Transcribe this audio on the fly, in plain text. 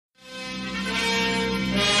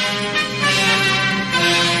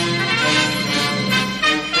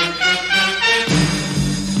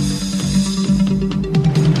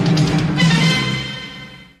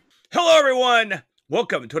everyone.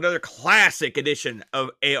 Welcome to another classic edition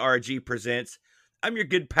of ARG Presents. I'm your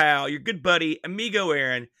good pal, your good buddy, amigo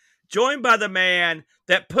Aaron, joined by the man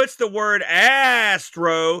that puts the word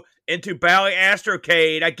Astro into Bally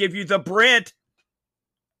Astrocade. I give you the Brent.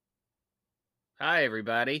 Hi,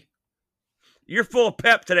 everybody. You're full of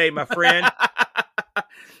pep today, my friend.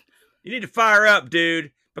 You need to fire up,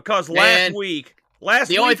 dude, because last week,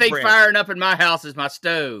 the only thing Brent, firing up in my house is my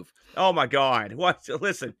stove. Oh my God! What?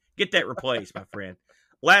 Listen, get that replaced, my friend.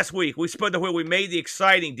 Last week we spun the wheel. We made the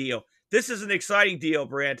exciting deal. This is an exciting deal,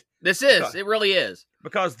 Brent. This is. It really is.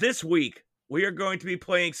 Because this week we are going to be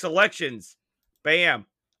playing selections. Bam!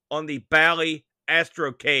 On the Bally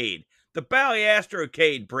Astrocade. The Bally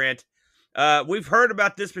Astrocade, Brent. We've heard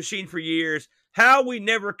about this machine for years. How we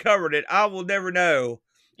never covered it, I will never know.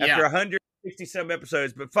 After 160 some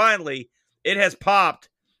episodes, but finally it has popped.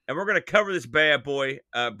 And we're going to cover this bad boy,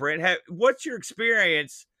 Brent. What's your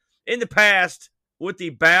experience in the past with the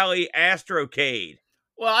Bally Astrocade?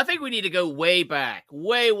 Well, I think we need to go way back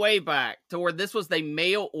to where this was the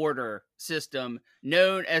mail order system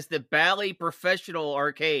known as the Bally Professional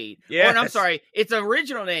Arcade. Yes. Or, I'm sorry, its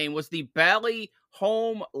original name was the Bally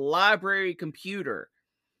Home Library Computer.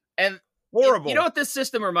 And horrible. You know what this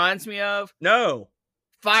system reminds me of? No.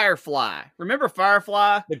 Firefly. Remember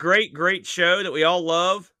Firefly? The great show that we all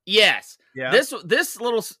love? Yes. Yeah. This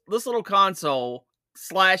little console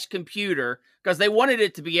 / computer, because they wanted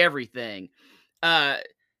it to be everything, had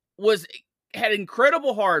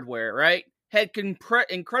incredible hardware, right? Had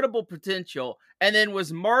incredible potential, and then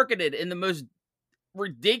was marketed in the most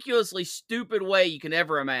ridiculously stupid way you can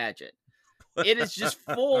ever imagine. It is just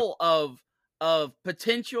full of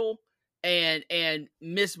potential and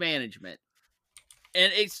mismanagement.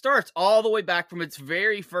 And it starts all the way back from its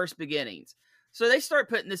very first beginnings. So they start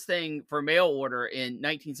putting this thing for mail order in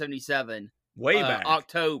 1977. Way back.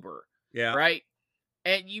 October. Yeah. Right?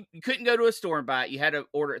 And you couldn't go to a store and buy it. You had to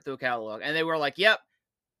order it through a catalog. And they were like, yep,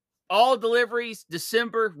 all deliveries,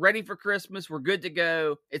 December, ready for Christmas. We're good to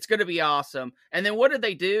go. It's going to be awesome. And then what did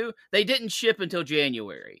they do? They didn't ship until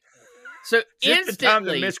January. So just the time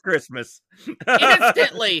to miss Christmas.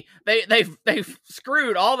 Instantly, they've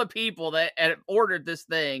screwed all the people that had ordered this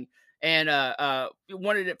thing and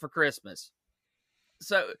wanted it for Christmas.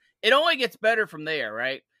 So it only gets better from there,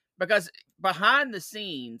 right? Because behind the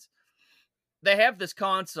scenes, they have this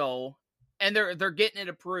console and they're getting it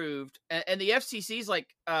approved, and the FCC's like,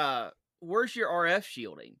 "Where's your RF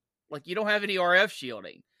shielding? Like, you don't have any RF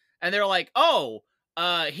shielding." And they're like, "Oh.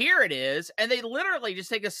 Here it is," and they literally just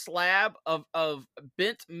take a slab of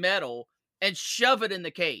bent metal and shove it in the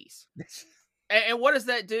case. And what does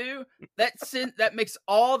that do? That makes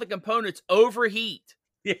all the components overheat.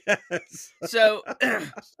 Yes. So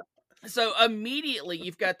immediately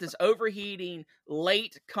you've got this overheating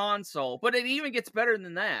late console, but it even gets better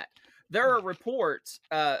than that. There are reports,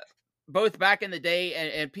 both back in the day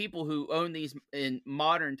and people who own these in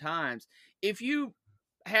modern times. If you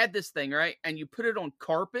had this thing, right, and you put it on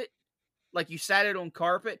carpet, like you sat it on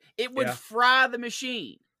carpet, it would fry the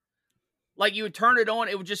machine. Like, you would turn it on,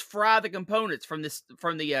 it would just fry the components from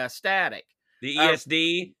the static. The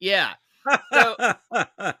ESD? Yeah. So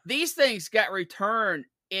these things got returned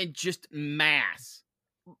in just mass.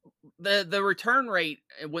 The return rate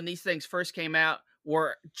when these things first came out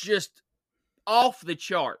were just off the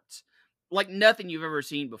charts. Like nothing you've ever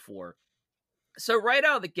seen before. So right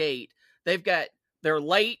out of the gate, they're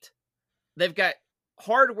late. They've got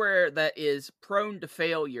hardware that is prone to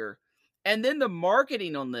failure. And then the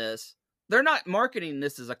marketing on this, they're not marketing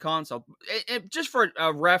this as a console. Just for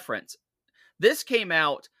a reference, this came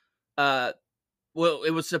out, it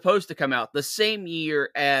was supposed to come out the same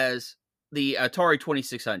year as the Atari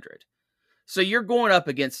 2600. So you're going up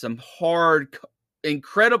against some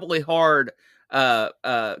incredibly hard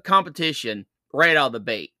competition right out of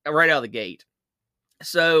the gate.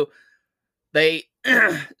 So they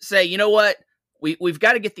say, you know what? We've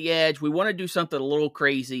got to get the edge. We want to do something a little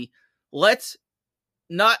crazy. Let's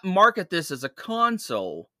not market this as a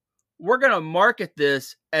console. We're going to market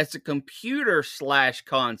this as a computer /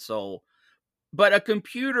 console, but a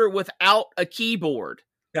computer without a keyboard.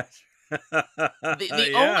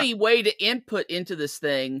 The only way to input into this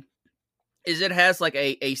thing is it has like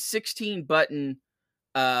a 16 button,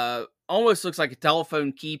 almost looks like a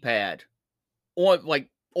telephone keypad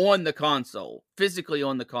on the console, physically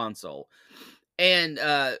on the console. And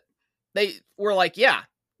they were like, yeah,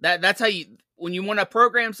 that's how when you want to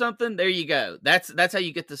program something, there you go. That's how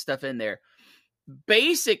you get this stuff in there.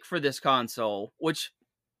 Basic for this console, which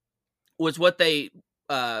was what they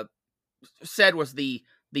said was the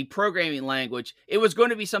programming language. It was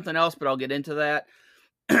going to be something else, but I'll get into that.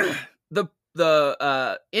 The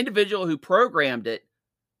individual who programmed it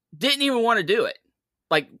didn't even want to do it,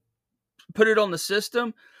 like put it on the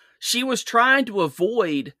system. She was trying to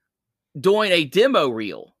avoid doing a demo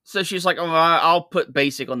reel. So she's like, oh, I'll put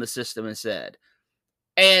basic on the system instead.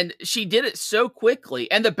 And she did it so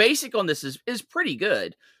quickly. And the basic on this is pretty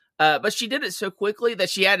good. But she did it so quickly that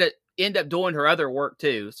she had to end up doing her other work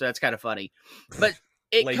too. So that's kind of funny. But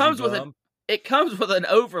it comes with an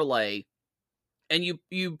overlay, and you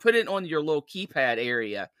put it on your little keypad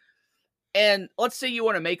area. And let's say you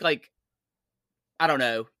want to make, like, I don't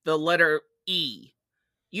know, the letter E.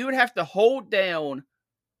 You would have to hold down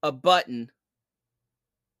a button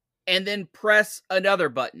and then press another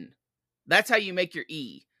button. That's how you make your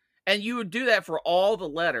E. And you would do that for all the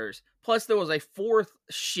letters. Plus, there was a fourth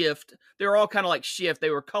shift. They were all kind of like shift.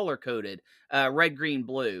 They were color-coded, red, green,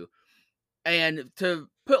 blue. And to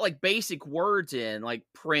put, like, basic words in, like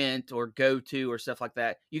print or go to or stuff like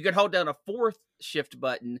that, you could hold down a fourth shift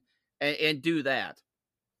button and do that.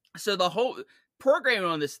 So the whole programming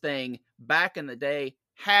on this thing back in the day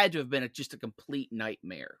had to have been just a complete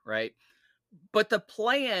nightmare, right? But the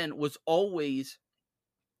plan was always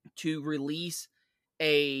to release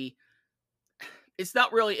it's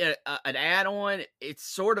not really an add-on. It's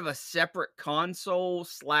sort of a separate console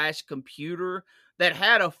 / computer that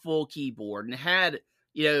had a full keyboard and had,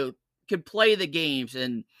 could play the games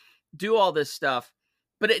and do all this stuff,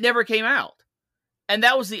 but it never came out. And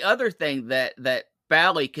that was the other thing that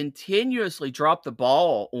Bally continuously dropped the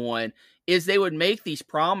ball on, is they would make these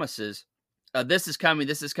promises. This is coming.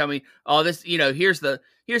 This is coming. Oh, this, here's the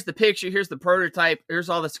picture. Here's the prototype. Here's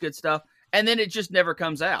all this good stuff. And then it just never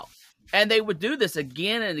comes out. And they would do this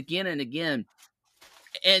again and again and again.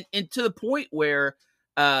 And to the point where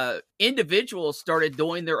individuals started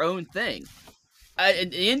doing their own thing.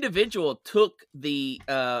 An individual took this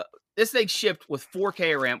thing shipped with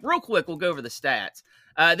 4K RAM. Real quick, we'll go over the stats.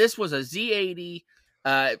 This was a Z80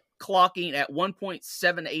 clocking at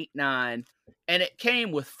 1.789, and it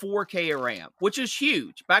came with 4K RAM, which is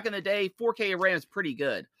huge. Back in the day, 4K RAM is pretty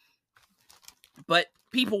good. But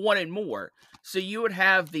people wanted more. So you would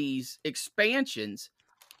have these expansions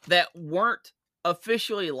that weren't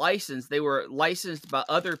officially licensed. They were licensed by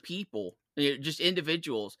other people, just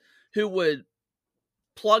individuals who would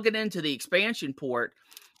plug it into the expansion port,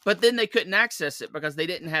 but then they couldn't access it because they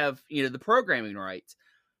didn't have, the programming rights.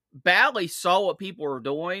 Bally saw what people were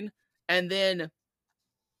doing and then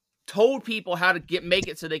told people how to make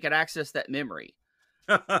it so they could access that memory.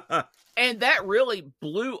 And that really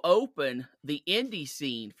blew open the indie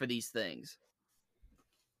scene for these things.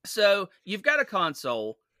 So you've got a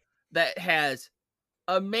console that has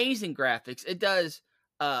amazing graphics. It does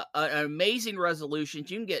an amazing resolution.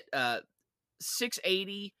 You can get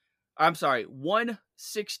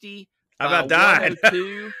 160 I about died.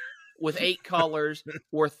 102 with 8 colors,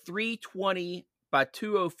 or 320 by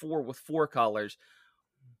 204 with 4 colors.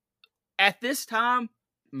 At this time,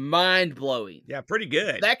 mind-blowing. Yeah, pretty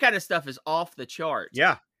good. That kind of stuff is off the charts.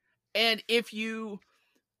 Yeah. And if you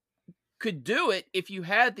could do it, if you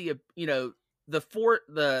had the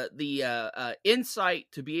insight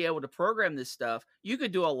to be able to program this stuff, you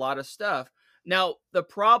could do a lot of stuff. Now, the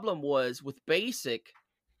problem was with BASIC,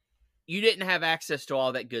 you didn't have access to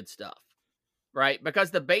all that good stuff, right?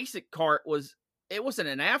 Because the BASIC cart it wasn't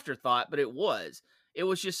an afterthought, but it was. It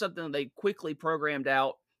was just something they quickly programmed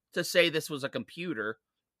out to say this was a computer,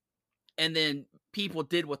 and then people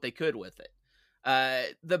did what they could with it.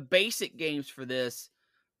 The BASIC games for this,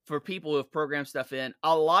 for people who have programmed stuff in,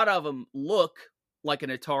 a lot of them look like an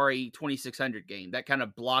Atari 2600 game, that kind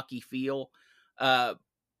of blocky feel.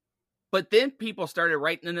 But then people started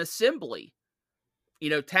writing an assembly,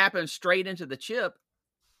 tapping straight into the chip,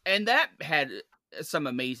 and that had some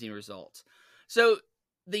amazing results. So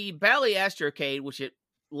the Bally Astrocade, which it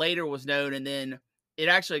later was known, and then it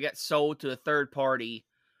actually got sold to a third party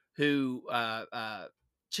who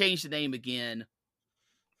changed the name again.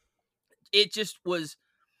 It just was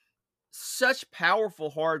such powerful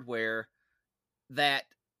hardware that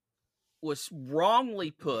was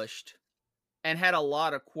wrongly pushed and had a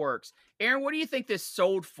lot of quirks. Aaron, what do you think this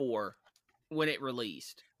sold for when it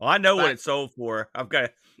released? Well, I know what it sold for. I've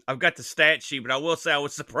got the stat sheet, but I will say I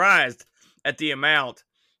was surprised at the amount.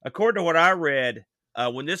 According to what I read,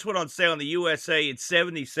 when this went on sale in the USA in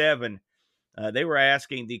 '77, they were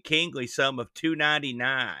asking the kingly sum of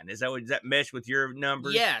 $299. Does that mesh with your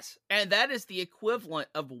numbers? Yes, and that is the equivalent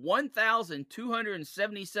of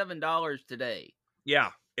 $1,277 today.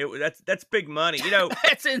 Yeah, that's big money.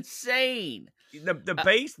 That's insane.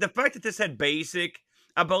 The fact that this had BASIC,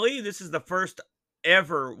 I believe this is the first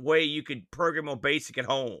ever way you could program on BASIC at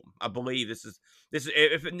home. I believe this is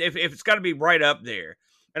if it's got to be right up there.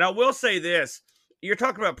 And I will say this: you're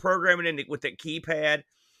talking about programming with that keypad.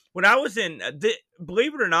 When I was in,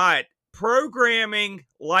 believe it or not, programming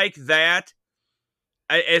like that,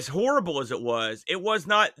 as horrible as it was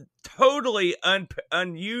not totally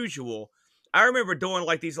unusual. I remember doing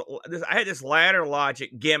like I had this ladder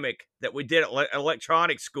logic gimmick that we did at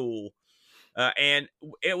electronics school, and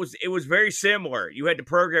it was very similar. You had to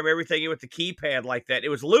program everything with the keypad like that. It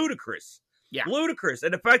was ludicrous, ludicrous,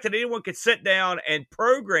 and the fact that anyone could sit down and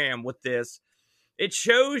program with this, it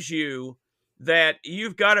shows you that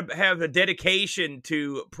you've got to have the dedication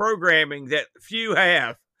to programming that few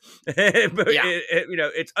have.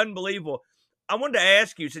 It's unbelievable. I wanted to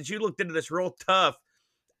ask you, since you looked into this real tough,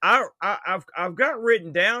 I've got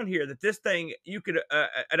written down here that this thing you could,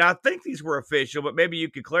 and I think these were official, but maybe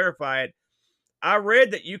you could clarify it. I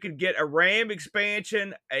read that you could get a RAM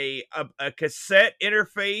expansion, a cassette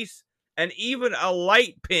interface, and even a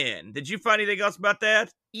light pin. Did you find anything else about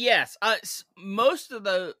that? Yes. Most of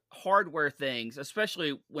the hardware things,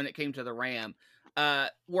 especially when it came to the RAM,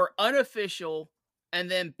 were unofficial, and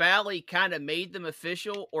then Bally kind of made them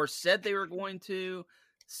official or said they were going to.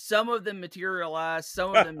 Some of them materialized,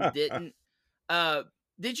 some of them didn't.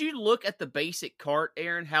 Did you look at the basic cart,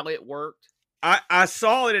 Aaron, how it worked? I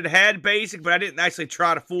saw it had BASIC, but I didn't actually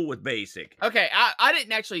try to fool with BASIC. Okay, I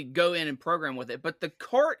didn't actually go in and program with it, but the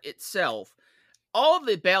cart itself, all of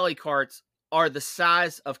the Bally carts are the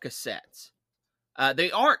size of cassettes.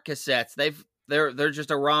 They aren't cassettes. They're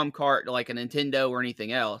just a ROM cart like a Nintendo or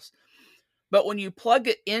anything else. But when you plug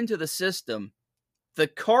it into the system, the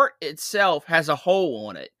cart itself has a hole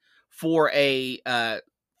on it for a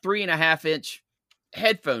 3.5-inch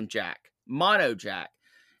headphone jack, mono jack.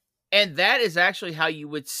 And that is actually how you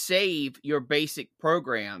would save your basic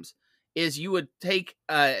programs, is you would take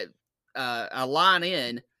a line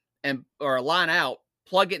in or a line out,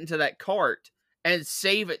 plug it into that cart, and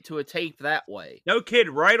save it to a tape that way. No kid,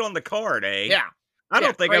 right on the cart, eh? Yeah. I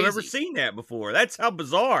don't think I've ever seen that before. That's how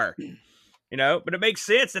bizarre. But it makes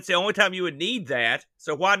sense. That's the only time you would need that.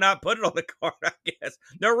 So why not put it on the cart, I guess?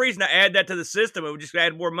 No reason to add that to the system. It would just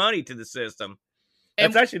add more money to the system.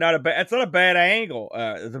 That's actually not a bad angle,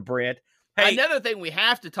 the Brent. Hey, another thing we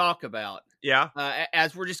have to talk about. Yeah.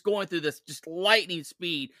 As we're just going through this just lightning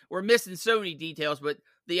speed, we're missing so many details, but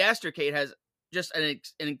the Astrocade has just an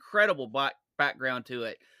incredible background to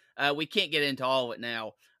it. We can't get into all of it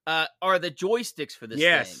now. Are the joysticks for this thing?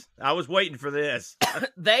 Yes, I was waiting for this.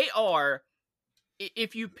 They are,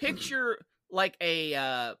 if you picture like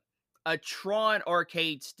a Tron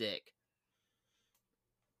arcade stick,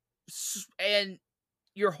 and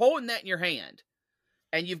you're holding that in your hand,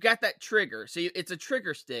 and you've got that trigger. So it's a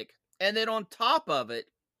trigger stick. And then on top of it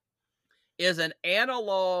is an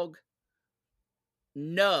analog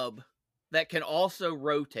nub that can also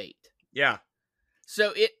rotate. Yeah.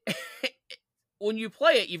 So it when you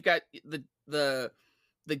play it, you've got the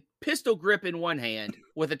pistol grip in one hand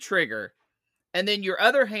with a trigger, and then your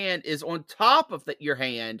other hand is on top of your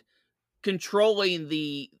hand controlling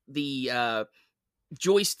the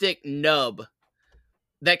joystick nub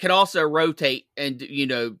that can also rotate and,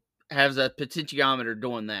 has a potentiometer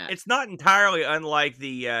doing that. It's not entirely unlike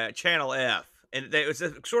the Channel F, and it's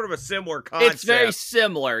sort of a similar concept. It's very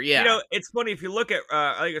similar, yeah. It's funny if you look at,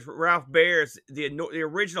 I think it's Ralph Baer's, the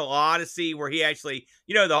original Odyssey, where he actually,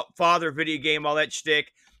 the father video game, all that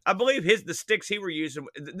shtick. I believe the sticks he were using,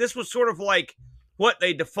 this was sort of like what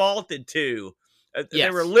they defaulted to. Yes.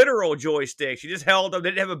 They were literal joysticks. You just held them. They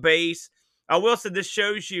didn't have a base. I will say this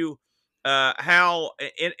shows you how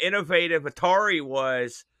innovative Atari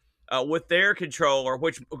was with their controller,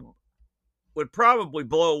 which would probably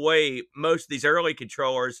blow away most of these early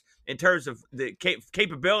controllers in terms of the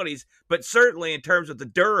capabilities, but certainly in terms of the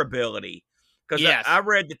durability. Because yes. I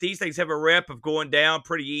read that these things have a rep of going down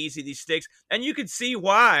pretty easy, these sticks. And you can see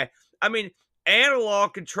why. I mean,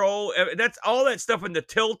 analog control, that's all that stuff in the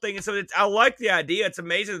tilting. And so I like the idea. It's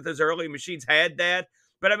amazing that those early machines had that.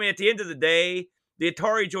 But I mean, at the end of the day, the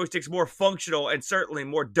Atari joystick's more functional and certainly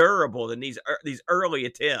more durable than these early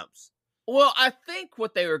attempts. Well, I think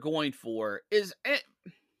what they were going for is,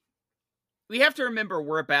 we have to remember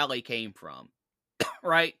where Bally came from,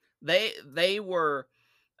 right? They were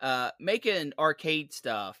making arcade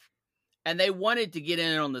stuff, and they wanted to get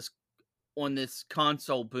in on this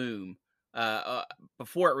console boom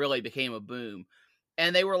before it really became a boom.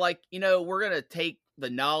 And they were like, we're going to take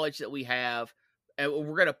the knowledge that we have, and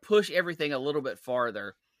we're going to push everything a little bit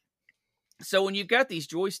farther. So when you've got these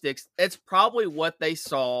joysticks, it's probably what they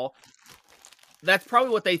saw that's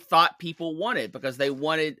probably what they thought people wanted, because they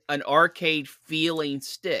wanted an arcade feeling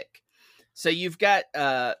stick. So you've got,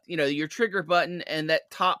 your trigger button and that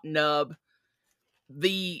top nub.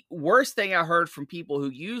 The worst thing I heard from people who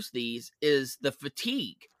use these is the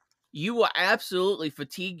fatigue. You will absolutely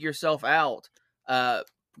fatigue yourself out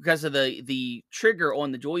because of the trigger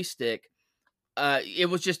on the joystick. It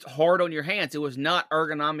was just hard on your hands. It was not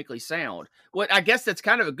ergonomically sound. What I guess that's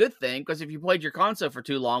kind of a good thing, because if you played your console for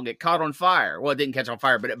too long, it caught on fire. Well, it didn't catch on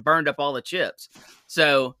fire, but it burned up all the chips.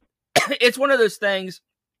 So it's one of those things.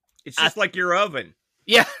 It's just like your oven.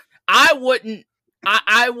 Yeah, I wouldn't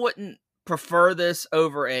prefer this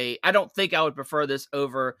over I don't think I would prefer this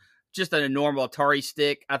over just a normal Atari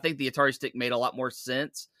stick. I think the Atari stick made a lot more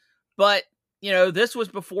sense. But, this was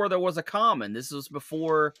before there was a Common. This was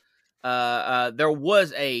before there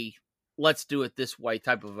was a let's do it this way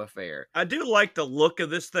type of affair. I do like the look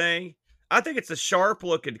of this thing. I think it's a sharp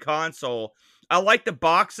looking console. I like the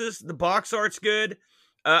boxes. The box art's good.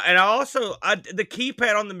 And the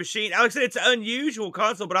keypad on the machine, I would say it's an unusual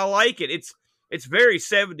console, but I like it. It's very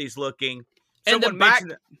 70s looking. And the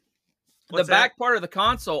back part of the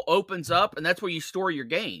console opens up, and that's where you store your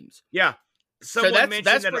games. Yeah.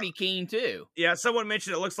 That's pretty keen too. Yeah, someone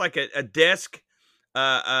mentioned it looks like a desk,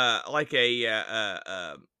 like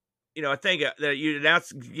a thing that you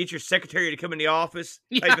announce, get your secretary to come in the office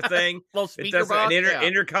type of thing. Little speaker box,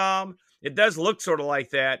 intercom. It does look sort of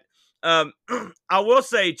like that. I will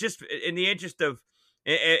say, just in the interest of,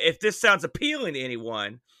 if this sounds appealing to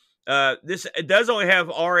anyone, it does only have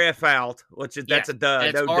RF out, that's a duh.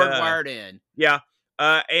 It's hardwired in. Yeah,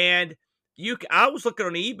 and I was looking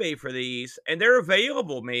on eBay for these, and they're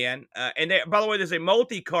available, man. And by the way, there's a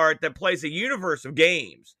multi-cart that plays a universe of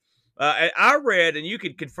games. I read, and you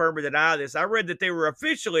can confirm or deny this, I read that there were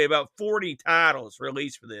officially about 40 titles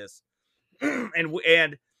released for this,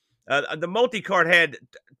 and the multi-cart had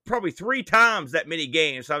probably 3 times that many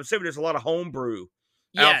games. So I'm assuming there's a lot of homebrew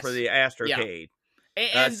out for the Astrocade.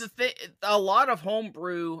 Yeah. And a lot of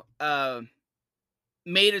homebrew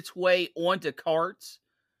made its way onto carts,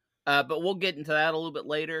 but we'll get into that a little bit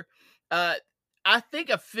later. I think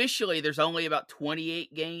officially there's only about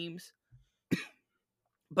 28 games,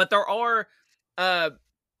 but there are,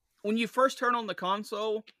 when you first turn on the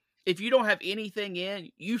console, if you don't have anything in,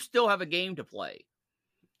 you still have a game to play.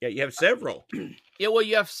 Yeah, you have several. Yeah, well,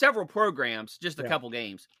 you have several programs, just a couple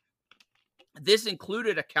games. This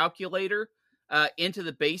included a calculator into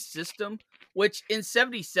the base system, which in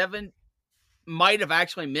 77 might have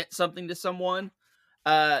actually meant something to someone.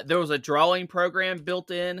 There was a drawing program built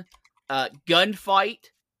in. Gunfight,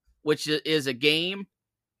 which is a game,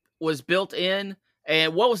 was built in.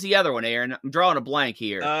 And what was the other one, Aaron? I'm drawing a blank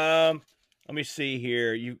here. Let me see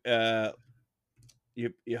here. You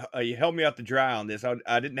helped me out to dry on this.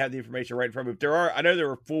 I didn't have the information right in front of me. But I know there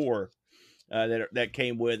were 4 that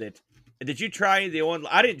came with it. Did you try any of the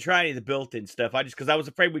online? I didn't try any of the built-in stuff. Because I was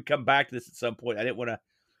afraid we'd come back to this at some point. I didn't want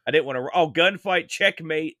to. Oh, Gunfight,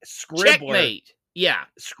 Checkmate, Scribbler. Checkmate. Yeah,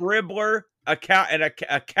 Scribbler, a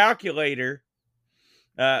calculator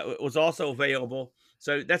was also available.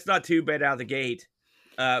 So that's not too bad out of the gate.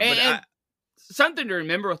 But something to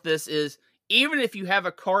remember with this is, even if you have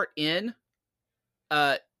a cart in,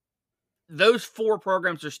 those 4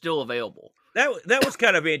 programs are still available. That was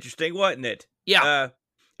kind of interesting, wasn't it? Yeah.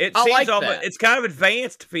 It seems almost, it's kind of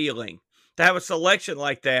advanced feeling to have a selection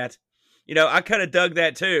like that. I kind of dug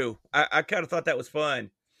that too. I kind of thought that was fun.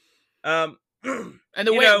 And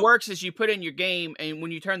the way it works is you put in your game, and when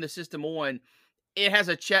you turn the system on, it has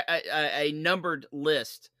a numbered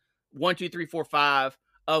list, 1, 2, 3, 4, 5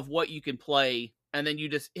 of what you can play, and then you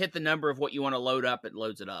just hit the number of what you want to load up. It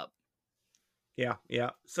loads it up. Yeah.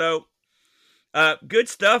 So, good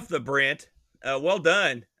stuff, Brent. Well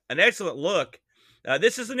done. An excellent look.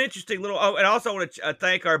 This is an interesting little. Oh, and also I want to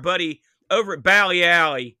thank our buddy over at Bally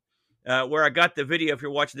Alley, where I got the video. If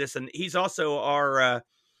you're watching this, and he's also our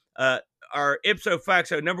ipso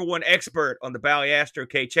facto #1 expert on the Bally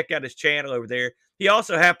Astrocade. Check out his channel over there. He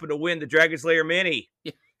also happened to win the Dragon's Lair Mini.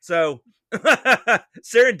 Yeah. So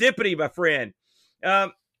serendipity, my friend.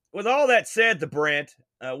 With all that said, Brent,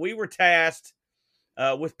 we were tasked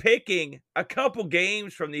with picking a couple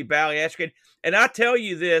games from the Bally Astrocade, and I tell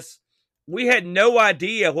you this. We had no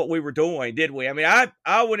idea what we were doing, did we? I mean,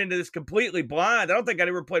 I went into this completely blind. I don't think I'd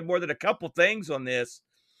ever played more than a couple things on this,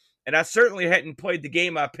 and I certainly hadn't played the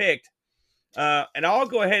game I picked. And I'll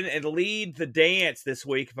go ahead and lead the dance this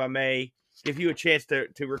week, if I may, give you a chance to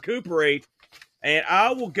recuperate. And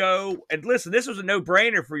I will go, and listen, this was a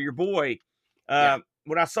no-brainer for your boy.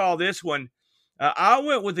 When I saw this one, I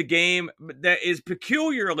went with a game that is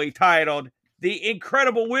peculiarly titled The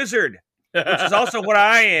Incredible Wizard. which is also what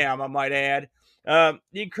I am, I might add. The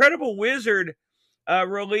Incredible Wizard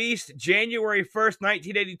released January 1st,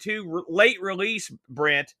 1982, late release,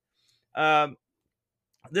 Brent.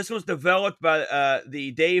 This was developed by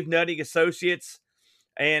the Dave Nutting Associates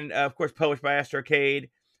and, of course, published by Astrocade.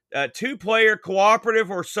 Two-player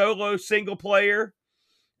cooperative or solo single player.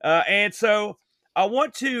 And so I'm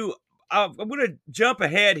going to jump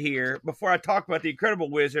ahead here before I talk about the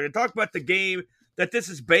Incredible Wizard and talk about the game that this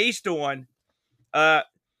is based on. And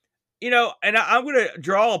I'm going to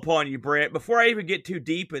draw upon you, Brent, before I even get too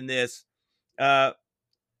deep in this. The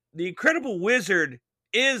Incredible Wizard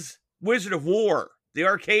is Wizard of War, the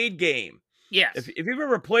arcade game. Yes. If you've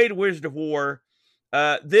ever played Wizard of War,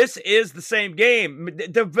 this is the same game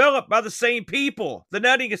developed by the same people, the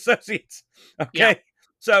Nutting Associates. Okay. Yeah.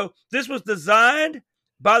 So this was designed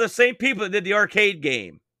by the same people that did the arcade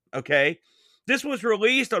game. Okay. This was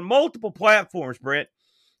released on multiple platforms, Brent,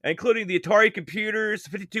 including the Atari computers,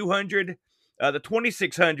 the 5200, the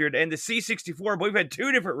 2600, and the C64. We've had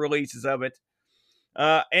two different releases of it.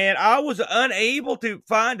 And I was unable to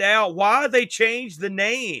find out why they changed the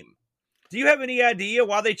name. Do you have any idea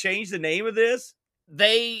why they changed the name of this?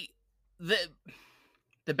 The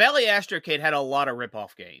Bally Astrocade had a lot of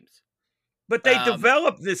rip-off games. But they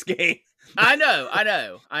developed this game. I know.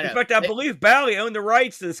 In fact, I believe Bally owned the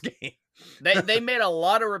rights to this game. They made a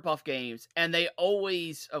lot of rip-off games, and they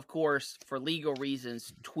always, of course, for legal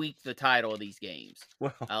reasons, tweak the title of these games.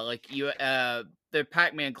 Well, the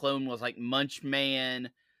Pac-Man clone was like Munchman.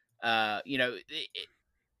 The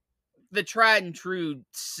tried and true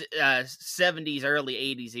 70s, early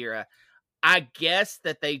 80s era. I guess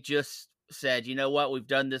that they just said, you know what, we've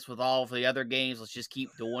done this with all of the other games. Let's just keep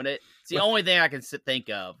doing it. It's the only thing I can think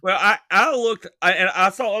of. Well, I looked, and I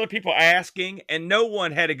saw other people asking, and no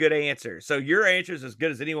one had a good answer. So your answer is as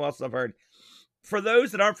good as anyone else I've heard. For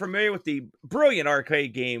those that aren't familiar with the brilliant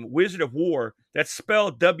arcade game, Wizard of War, that's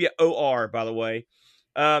spelled W-O-R, by the way.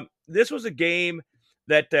 This was a game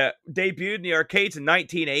that debuted in the arcades in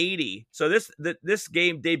 1980. So this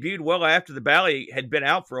game debuted well after the Bally had been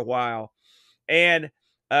out for a while. And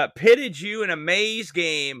pitted you in a maze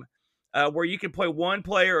game where you can play one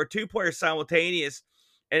player or two players simultaneous,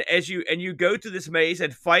 and you go through this maze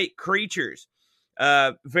and fight creatures,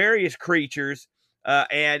 various creatures,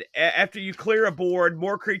 and after you clear a board,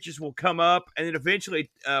 more creatures will come up, and then eventually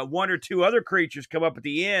one or two other creatures come up at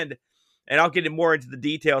the end. And I'll get more into the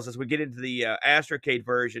details as we get into the Astrocade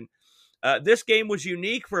version. This game was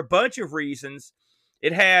unique for a bunch of reasons.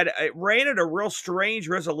 It ran at a real strange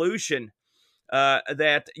resolution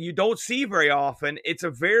that you don't see very often. It's a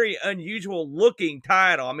very unusual looking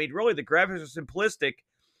title. I mean, really, the graphics are simplistic,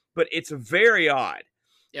 but it's very odd.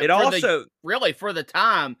 Yeah, for the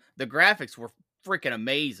time, the graphics were freaking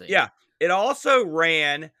amazing. Yeah, it also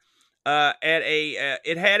ran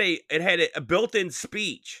it had a built-in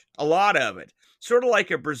speech, a lot of it, sort of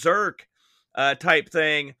like a Berserk type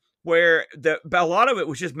thing, where a lot of it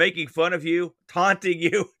was just making fun of you, taunting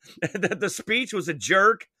you. The speech was a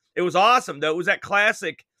jerk. It was awesome, though. It was that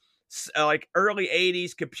classic, like early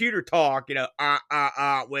 80s computer talk,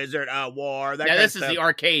 Wizard of War. This is the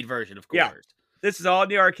arcade version, of course. Yeah, this is all in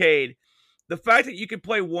the arcade. The fact that you could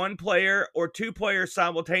play one player or two players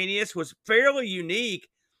simultaneous was fairly unique.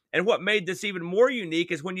 And what made this even more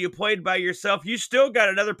unique is when you played by yourself, you still got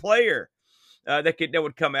another player that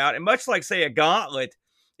would come out. And much like, say, a Gauntlet,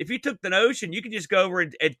 if you took the notion, you could just go over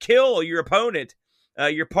and kill your opponent,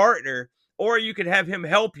 your partner, or you could have him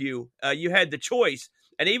help you. You had the choice.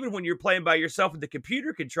 And even when you're playing by yourself and the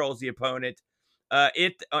computer controls the opponent,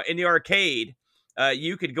 in the arcade,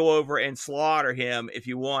 you could go over and slaughter him if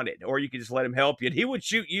you wanted, or you could just let him help you. And he would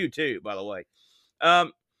shoot you too, by the way.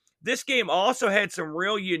 This game also had some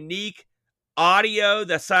real unique audio,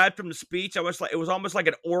 aside from the speech. It was almost like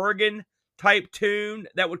an organ type tune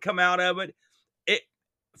that would come out of it.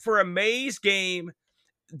 For a maze game,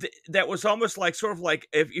 that was almost like sort of like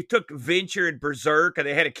if you took Venture and Berserk and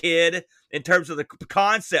they had a kid in terms of the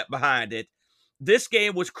concept behind it. This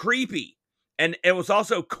game was creepy, and it was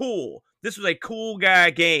also cool. This was a cool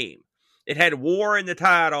guy game. It had war in the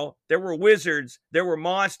title. There were wizards. There were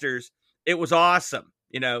monsters. It was awesome,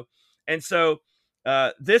 And so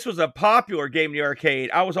this was a popular game in the arcade.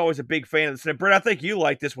 I was always a big fan of this. And Brett, I think you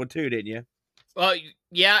liked this one too, didn't you? Well,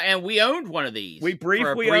 yeah, and we owned one of these. We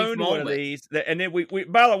briefly owned one of these. And then we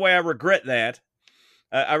by the way, I regret that.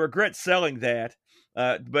 I regret selling that.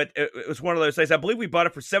 But it was one of those things. I believe we bought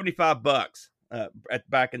it for $75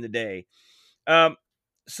 back in the day.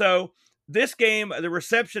 So this game, the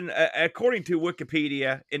reception, according to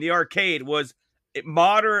Wikipedia, in the arcade was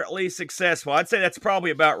moderately successful. I'd say that's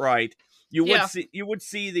probably about right. You Yeah. would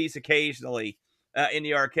see these occasionally in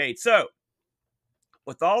the arcade. So,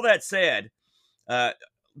 with all that said,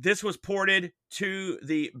 this was ported to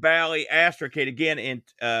the Bally Astrocade again in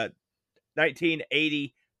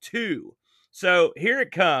 1982. So here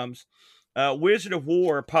it comes. Wizard of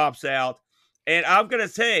War pops out, and I'm gonna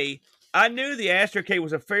say I knew the Astrocade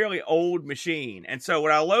was a fairly old machine, and so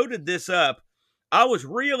when I loaded this up, I was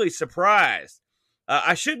really surprised.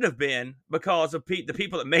 I shouldn't have been because of the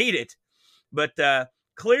people that made it, but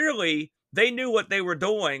clearly they knew what they were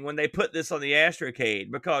doing when they put this on the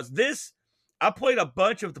Astrocade, because I played a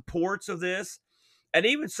bunch of the ports of this, and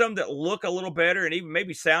even some that look a little better and even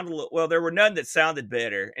maybe sound a little, well, there were none that sounded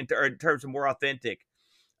better in terms of more authentic.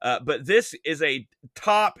 But this is a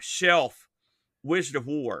top shelf Wizard of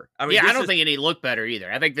War. I mean, I don't think any look better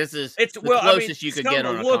either. I think this is it's the closest you could get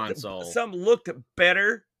on a console. Some looked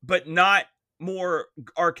better, but not more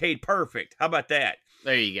arcade perfect. How about that?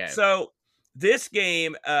 There you go. So this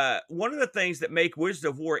game, one of the things that make Wizard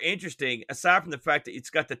of War interesting, aside from the fact that it's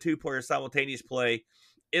got the 2-player simultaneous play,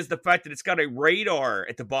 is the fact that it's got a radar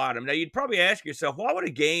at the bottom. Now, you'd probably ask yourself, why would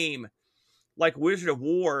a game like Wizard of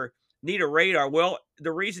War need a radar? Well,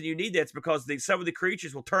 the reason you need that is because some of the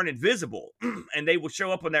creatures will turn invisible, and they will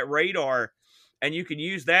show up on that radar, and you can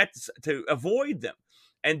use that to avoid them.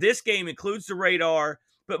 And this game includes the radar,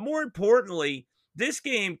 but more importantly, this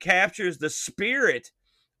game captures the spirit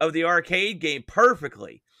of the arcade game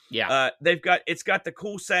perfectly. Yeah. It's got the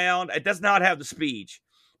cool sound. It does not have the speech,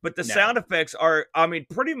 but the sound effects are,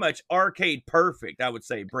 pretty much arcade perfect, I would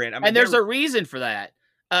say, Brent. And there's a reason for that.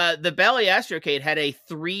 The Bally Astrocade had a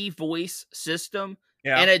 3-voice system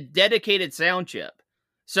and a dedicated sound chip.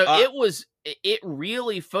 So it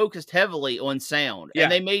really focused heavily on sound.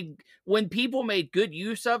 Yeah. And when people made good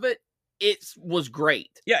use of it, it was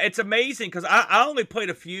great. Yeah, it's amazing because I only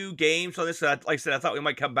played a few games on this. Like I said, I thought we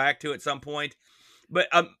might come back to it at some point. But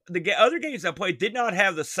the other games I played did not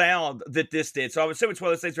have the sound that this did. So I would say it's one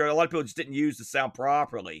of those things where a lot of people just didn't use the sound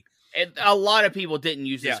properly. And a lot of people didn't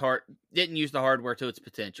use didn't use the hardware to its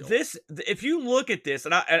potential. If you look at this,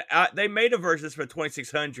 and they made a version of this for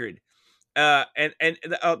 2600, and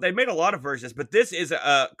they made a lot of versions, but this is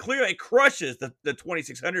clearly it crushes the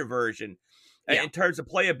 2600 version in terms of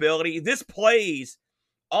playability. This plays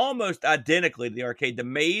almost identically to the arcade. The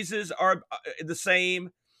mazes are the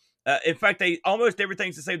same. In fact, almost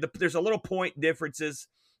everything's the same. There's a little point differences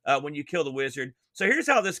when you kill the wizard. So here's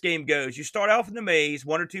how this game goes. You start off in the maze,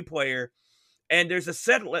 1 or 2 player, and there's a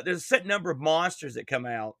set number of monsters that come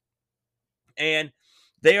out, and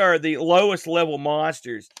they are the lowest level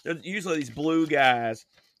monsters. They're usually these blue guys.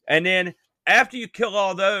 And then after you kill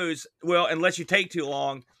all those, well, unless you take too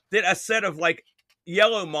long, then a set of like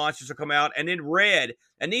yellow monsters will come out, and then red.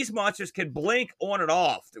 And these monsters can blink on and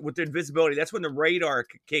off with their invisibility. That's when the radar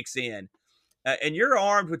kicks in. And you're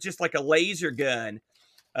armed with just like a laser gun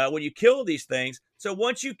when you kill these things. So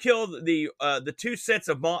once you kill the 2 sets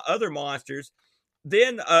of other monsters,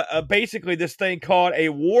 then basically this thing called a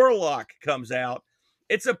warlock comes out.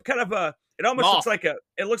 It's a kind of it almost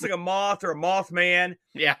looks like a moth or a Mothman.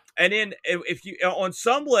 Yeah. And then if you, on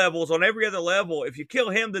some levels, on every other level, if you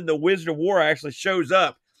kill him, then the Wizard of War actually shows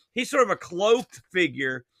up. He's sort of a cloaked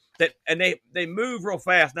figure and they move real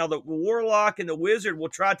fast. Now the warlock and the wizard will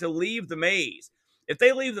try to leave the maze. If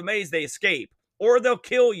they leave the maze, they escape, or they'll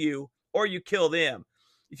kill you, or you kill them.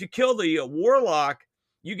 If you kill the warlock,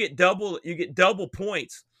 you get double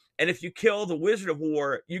points, and if you kill the Wizard of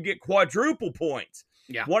War, you get quadruple points.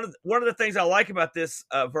 Yeah. One of the things I like about this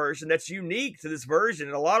version that's unique to this version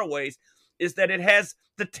in a lot of ways is that it has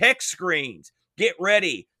the text screens. Get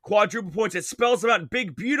ready, quadruple points. It spells them out in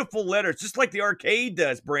big, beautiful letters, just like the arcade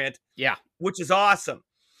does, Brent. Yeah. Which is awesome.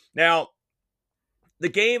 Now, the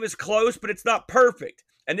game is close, but it's not perfect.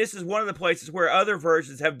 And this is one of the places where other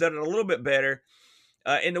versions have done it a little bit better.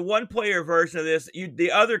 In the 1-player version of this,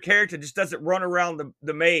 the other character just doesn't run around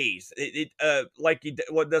the maze like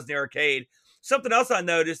what does in the arcade. Something else I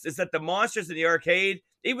noticed is that the monsters in the arcade,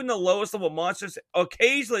 even the lowest level monsters,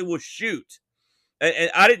 occasionally will shoot.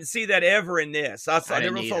 And I didn't see that ever in this. I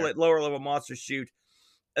never saw that lower level monsters shoot.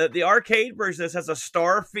 The arcade version of this has a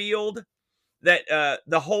star field that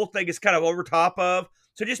the whole thing is kind of over top of.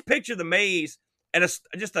 So just picture the maze and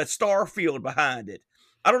just a star field behind it.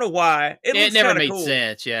 I don't know why. It never made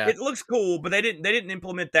sense. Yeah, it looks cool, but they didn't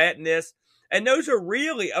implement that in this. And those are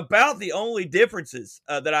really about the only differences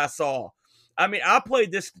that I saw. I mean, I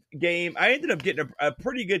played this game. I ended up getting a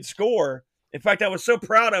pretty good score. In fact, I was so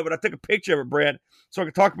proud of it. I took a picture of it, Brent, so I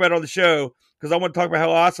could talk about it on the show because I want to talk about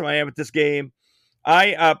how awesome I am at this game.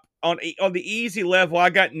 I on the easy level, I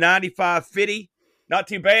got 95-50. Not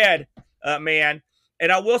too bad, man.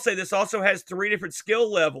 And I will say this also has 3 different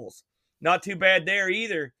skill levels. Not too bad there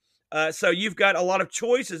either. So you've got a lot of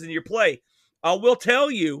choices in your play. I will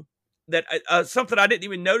tell you that something I didn't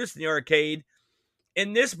even notice in the arcade,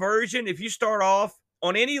 in this version, if you start off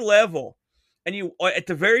on any level and you at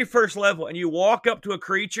the very first level and you walk up to a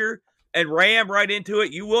creature and ram right into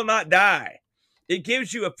it, you will not die. It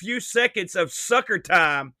gives you a few seconds of sucker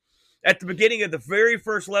time at the beginning of the very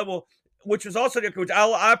first level, which was also which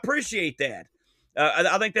I appreciate that.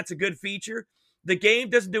 I think that's a good feature. The game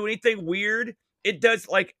doesn't do anything weird. It does,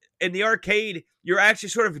 like in the arcade, you're actually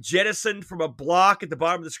sort of jettisoned from a block at the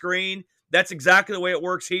bottom of the screen. That's exactly the way it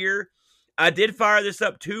works here. I did fire this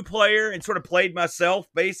up 2-player and sort of played myself,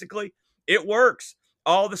 basically. It works.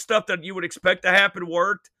 All the stuff that you would expect to happen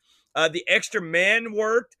worked. The extra men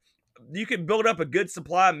worked. You can build up a good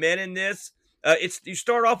supply of men in this. You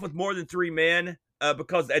start off with more than 3 men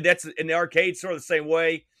because that's in the arcade sort of the same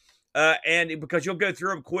way, and because you'll go through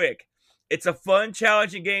them quick. It's a fun,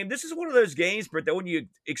 challenging game. This is one of those games, Britt, that when you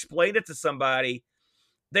explain it to somebody,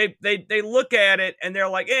 they look at it and they're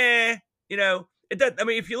like, you know. It does, I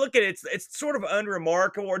mean, if you look at it, it's sort of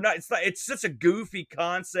unremarkable or not. It's such a goofy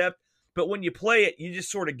concept, but when you play it, you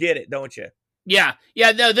just sort of get it, don't you? Yeah.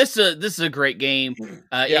 No, this is a great game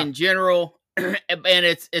in general, and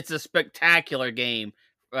it's a spectacular game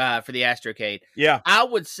for the Astrocade. Yeah, I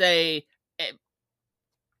would say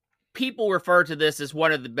people refer to this as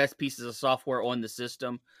one of the best pieces of software on the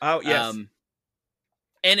system. Oh yes,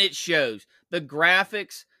 and it shows. The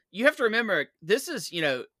graphics. You have to remember, this is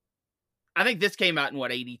I think this came out in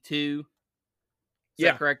 82. Is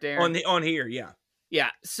that correct, Aaron? On here, yeah. Yeah.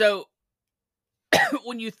 So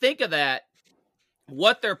when you think of that,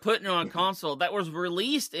 what they're putting on a console that was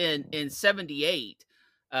released in 78,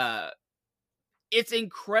 it's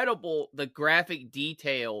incredible the graphic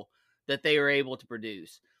detail that they were able to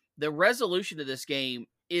produce. The resolution of this game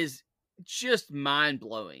is just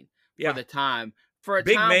mind-blowing for the time. For a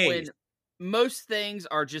time when most things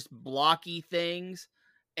are just blocky things.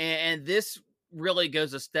 And this really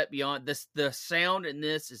goes a step beyond this. The sound in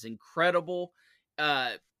this is incredible.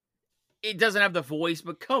 It doesn't have the voice,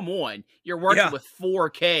 but come on, you're working with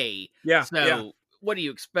 4K. Yeah. So what do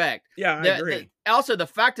you expect? Yeah, I agree. Also, the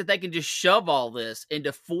fact that they can just shove all this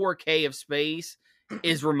into 4K of space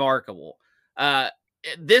is remarkable.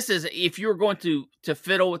 This is, if you're going to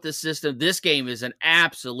fiddle with the system, this game is an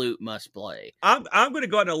absolute must play. I'm going to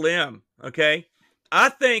go on a limb. Okay, I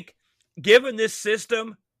think, given this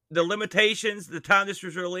system, the limitations, the time this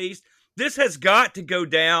was released, this has got to go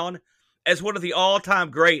down as one of the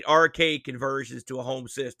all-time great arcade conversions to a home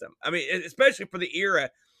system. I mean, especially for the era,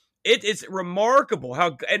 it's remarkable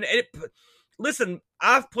how. Listen,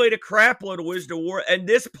 I've played a crap load of Wizard of War, and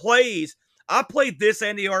this plays. I played this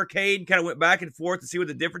and the arcade and kind of went back and forth to see what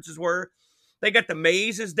the differences were. They got the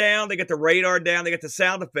mazes down, they got the radar down, they got the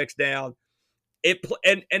sound effects down.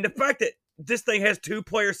 And the fact that this thing has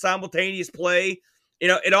 2-player simultaneous play.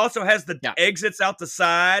 It also has the exits out the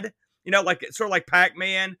side, like sort of like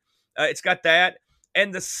Pac-Man. It's got that.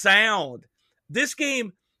 And the sound. This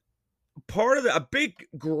game, part of a big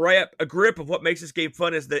grip of what makes this game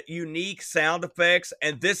fun is the unique sound effects,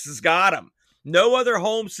 and this has got them. No other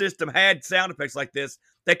home system had sound effects like this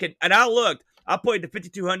that can. And I looked. I played the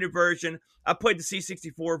 5200 version. I played the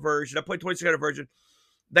C64 version. I played the 2600 version.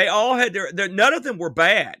 They all had none of them were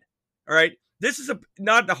bad. All right. This is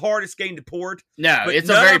not the hardest game to port. No, it's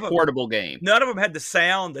a very portable game. None of them had the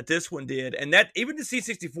sound that this one did, and that even the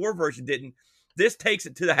C64 version didn't. This takes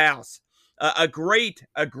it to the house. A great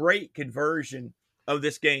conversion of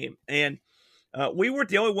this game, and we weren't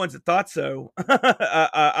the only ones that thought so.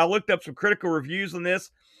 I looked up some critical reviews on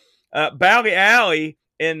this. Bally Alley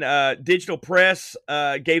in Digital Press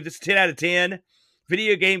gave this 10 out of 10.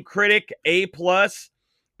 Video Game Critic A+.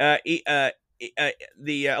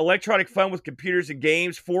 The Electronic Fun with Computers and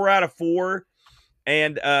Games 4 out of 4,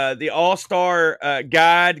 and the All-Star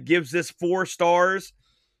Guide gives this 4 stars.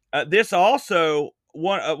 This also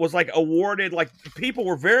was like awarded, like people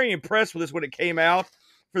were very impressed with this when it came out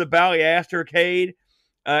for the Bally Astrocade.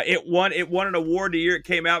 It won an award the year it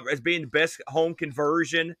came out as being the best home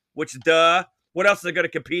conversion. Which, duh, what else are they going to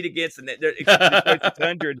compete against? And except for the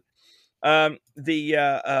 2600.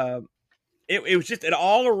 It was just an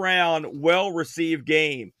all-around, well-received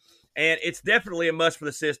game, and it's definitely a must for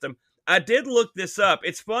the system. I did look this up.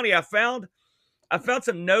 It's funny. I found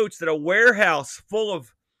some notes that a warehouse full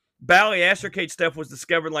of Bally Astrocade stuff was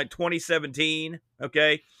discovered in like 2017.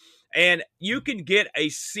 Okay, and you can get a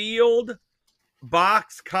sealed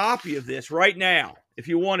box copy of this right now if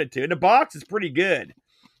you wanted to. And the box is pretty good.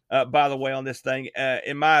 by the way, on this thing.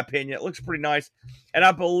 In my opinion, it looks pretty nice, and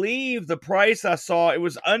I believe the price I saw it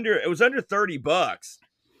was under $30.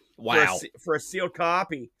 Wow. For a sealed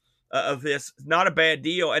copy of this. Not a bad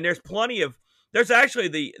deal, and there's actually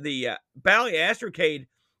the Bally Astrocade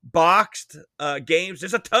boxed games.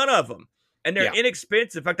 There's a ton of them, and they're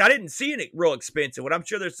inexpensive. In fact, I didn't see any real expensive one. I'm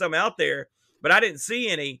sure there's some out there, but I didn't see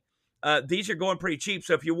any. These are going pretty cheap,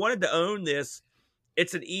 so if you wanted to own this,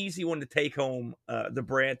 it's an easy one to take home, the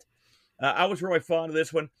Brent. I was really fond of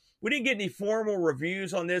this one. We didn't get any formal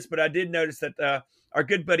reviews on this, but I did notice that our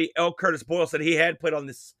good buddy L. Curtis Boyle said he had played on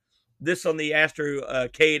this on the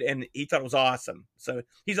Astrocade, and he thought it was awesome. So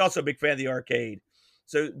he's also a big fan of the arcade.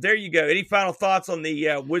 So there you go. Any final thoughts on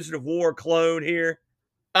the Wizard of War clone here?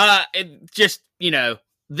 It just,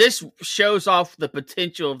 this shows off the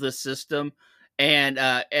potential of this system. And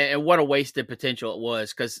what a wasted potential it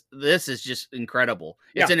was, because this is just incredible.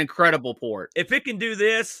 It's an incredible port. If it can do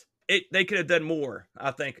this, they could have done more. I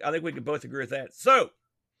think we could both agree with that. So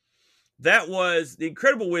that was the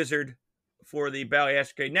Incredible Wizard for the Bally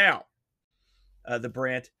Astrocade. Now, the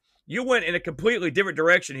Brent, you went in a completely different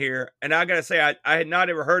direction here, and I gotta say I had not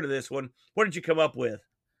ever heard of this one. What did you come up with?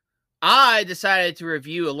 I decided to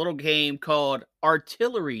review a little game called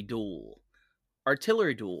Artillery Duel.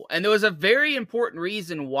 And there was a very important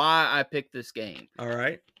reason why I picked this game. All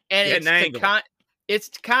right. And it's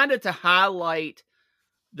kind of to highlight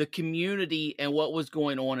the community and what was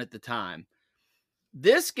going on at the time.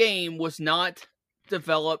 This game was not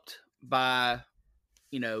developed by,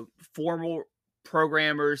 formal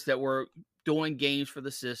programmers that were doing games for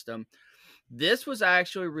the system. This was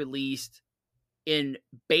actually released in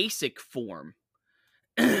BASIC form.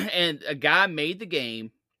 And a guy made the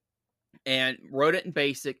game and wrote it in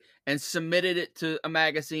BASIC and submitted it to a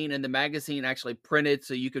magazine, and the magazine actually printed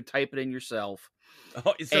so you could type it in yourself.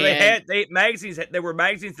 Oh, so there were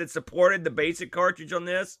magazines that supported the BASIC cartridge on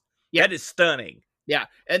this? Yeah. That is stunning. Yeah,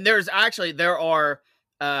 and there are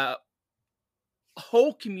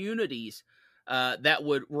whole communities that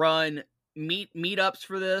would run meetups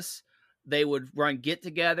for this. They would run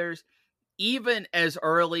get-togethers, even as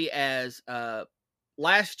early as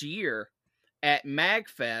last year at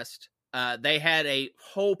MagFest. They had a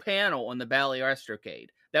whole panel on the Bally Astrocade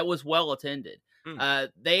that was well attended.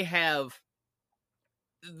 The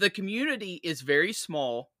community is very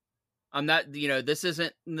small. I'm not, this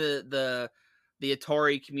isn't the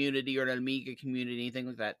Atari community or the Amiga community, anything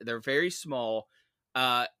like that. They're very small,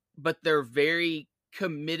 but they're very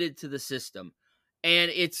committed to the system,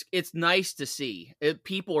 and it's nice to see.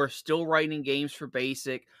 People are still writing games for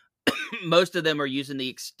BASIC. Most of them are using the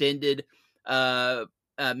extended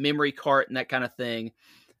memory cart and that kind of thing.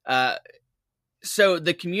 So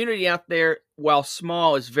the community out there, while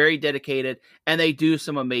small, is very dedicated, and they do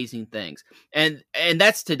some amazing things. And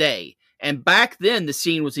that's today. And back then, the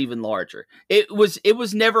scene was even larger. It was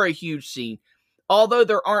never a huge scene, although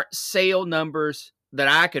there aren't sale numbers that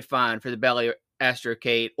I could find for the Bally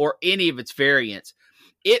Astrocade or any of its variants.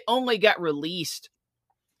 It only got released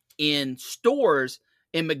in stores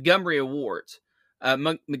in Montgomery Wards,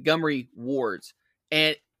 and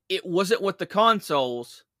it wasn't with the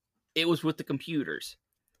consoles. It was with the computers,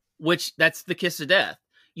 which that's the kiss of death.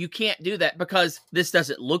 You can't do that because this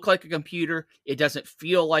doesn't look like a computer. It doesn't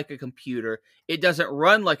feel like a computer. It doesn't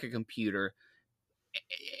run like a computer.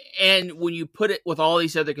 And when you put it with all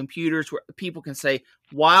these other computers where people can say,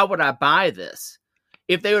 why would I buy this?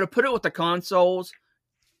 If they would have put it with the consoles,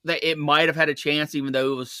 that it might have had a chance, even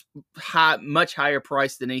though it was much higher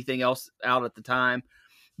priced than anything else out at the time.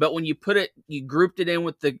 But when you grouped it in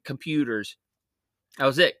with the computers, that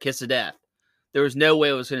was it, kiss of death. There was no way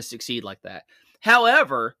it was going to succeed like that.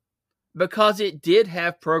 However, because it did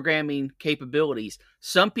have programming capabilities,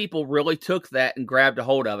 some people really took that and grabbed a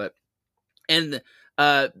hold of it. And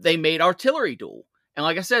they made Artillery Duel. And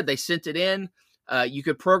like I said, they sent it in. You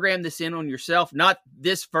could program this in on yourself. Not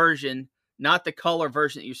this version, not the color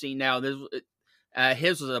version that you're seeing now.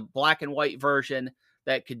 His was a black and white version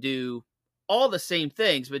that could do all the same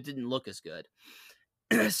things, but didn't look as good.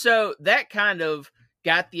 So that kind of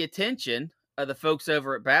got the attention of the folks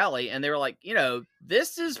over at Bally, and they were like,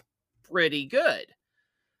 this is pretty good.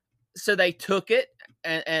 So they took it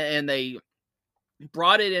and they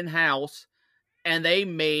brought it in-house, and they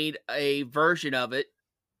made a version of it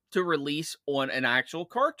to release on an actual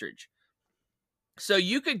cartridge. So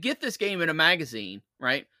you could get this game in a magazine,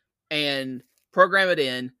 right, and program it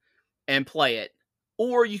in and play it.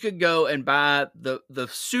 Or you could go and buy the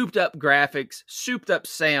souped-up graphics, souped-up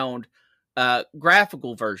sound,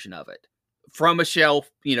 graphical version of it from a shelf,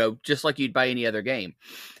 just like you'd buy any other game.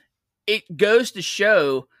 It goes to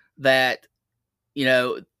show that,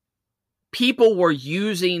 people were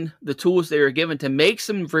using the tools they were given to make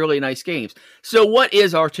some really nice games. So what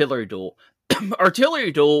is Artillery Duel?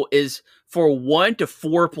 Artillery Duel is for 1 to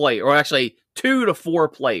 4 players, or actually 2 to 4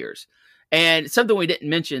 players. And something we didn't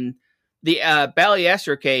mention, the Bally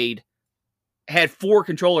Astrocade had 4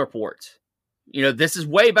 controller ports. This is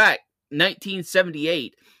way back,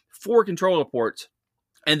 1978, 4 controller ports.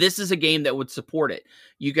 And this is a game that would support it.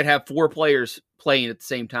 You could have 4 players playing at the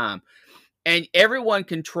same time. And everyone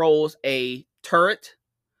controls a turret,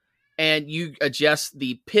 and you adjust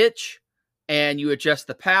the pitch, and you adjust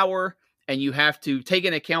the power, and you have to take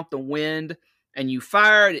into account the wind, and you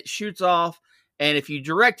fire it, it shoots off. And if you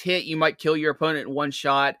direct hit, you might kill your opponent in one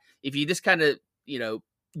shot. If you just kind of,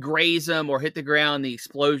 graze them or hit the ground, the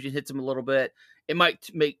explosion hits them a little bit, it might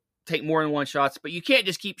take more than one shots. But you can't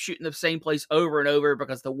just keep shooting the same place over and over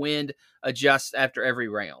because the wind adjusts after every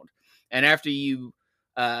round. And after you,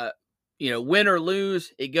 win or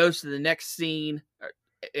lose, it goes to the next scene.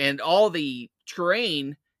 And all the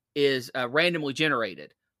terrain is randomly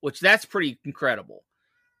generated, which that's pretty incredible.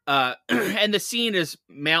 And the scene is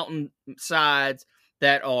mountain sides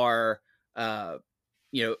that are,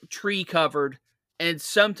 tree covered. And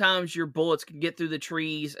sometimes your bullets can get through the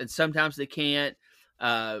trees and sometimes they can't.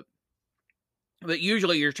 But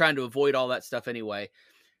usually you're trying to avoid all that stuff anyway.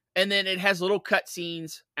 And then it has little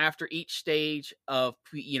cutscenes after each stage of,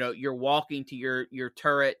 you're walking to your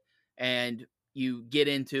turret and you get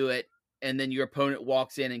into it. And then your opponent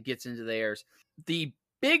walks in and gets into theirs. The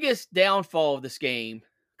biggest downfall of this game,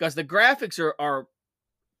 because the graphics are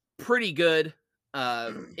pretty good.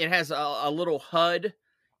 It has a little HUD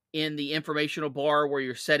in the informational bar where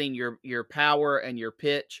you're setting your power and your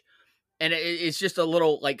pitch. And it's just a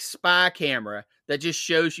little like spy camera that just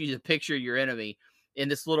shows you the picture of your enemy in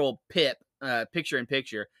this little picture in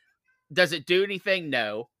picture. Does it do anything?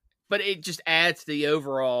 No. But it just adds to the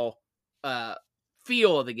overall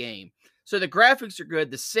feel of the game. So the graphics are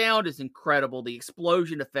good. The sound is incredible. The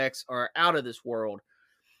explosion effects are out of this world.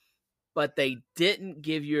 But they didn't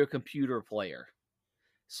give you a computer player.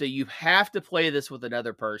 So you have to play this with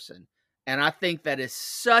another person. And I think that is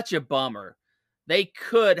such a bummer. They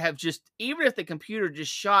could have just, even if the computer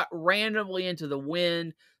just shot randomly into the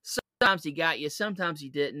wind, sometimes he got you, sometimes he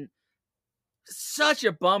didn't. Such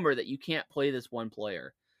a bummer that you can't play this one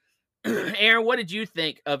player. Aaron, what did you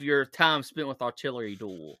think of your time spent with Artillery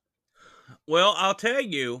Duel? Well, I'll tell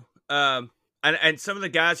you, and some of the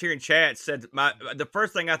guys here in chat said the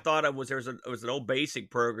first thing I thought of was there was an old BASIC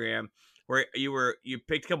program where you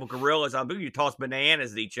picked a couple gorillas. I believe you tossed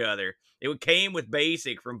bananas at each other. It came with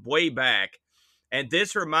BASIC from way back, and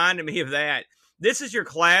this reminded me of that. This is your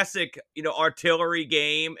classic, artillery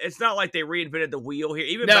game. It's not like they reinvented the wheel here.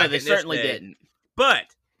 Even no, they certainly didn't. But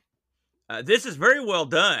this is very well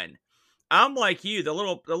done. I'm like you. The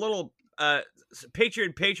little picture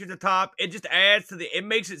in picture at the top. It just adds to it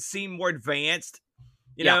makes it seem more advanced.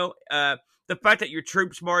 You know. The fact that your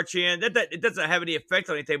troops march in, that it doesn't have any effect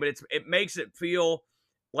on anything, but it makes it feel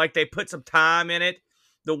like they put some time in it.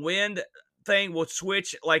 The wind thing will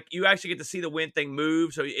switch, like you actually get to see the wind thing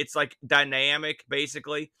move, so it's like dynamic,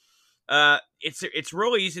 basically. It's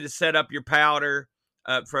really easy to set up your powder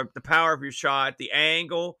from the power of your shot, the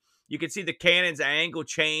angle. You can see the cannon's angle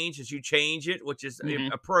change as you change it, which is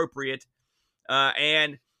appropriate.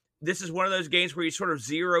 And this is one of those games where you sort of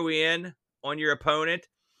zero in on your opponent.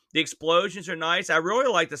 The explosions are nice. I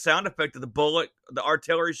really like the sound effect of the bullet, the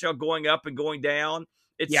artillery shell going up and going down.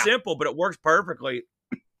 It's simple, but it works perfectly,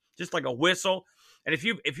 just like a whistle. And if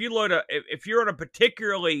you're on a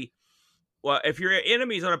particularly, if your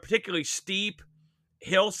enemy's on a particularly steep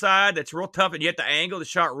hillside that's real tough, and you have to angle the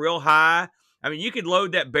shot real high, I mean, you could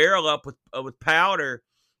load that barrel up with powder,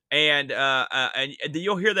 and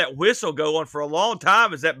you'll hear that whistle go on for a long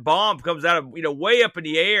time as that bomb comes out of way up in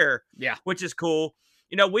the air. Yeah, which is cool.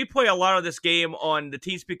 We play a lot of this game on the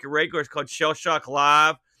TeamSpeak regulars called Shell Shock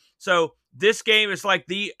Live. So this game is like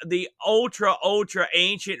the ultra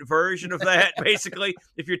ancient version of that, basically.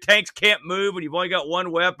 If your tanks can't move and you've only got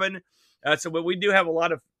one weapon. So we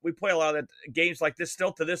play a lot of games like this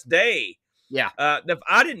still to this day. Yeah.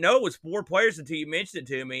 I didn't know it was 4 players until you mentioned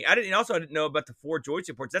it to me. I didn't know about the 4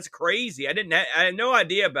 joystick ports. That's crazy. I had no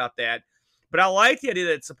idea about that. But I like the idea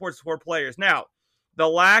that it supports 4 players. Now, the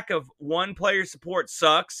lack of 1 player support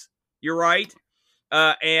sucks. You're right.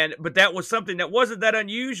 But that was something that wasn't that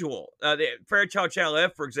unusual. The Fairchild Channel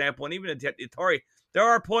F, for example, and even at Atari, there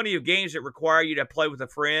are plenty of games that require you to play with a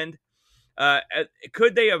friend.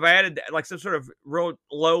 Could they have added like some sort of real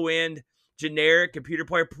low-end generic computer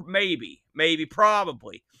player? Maybe,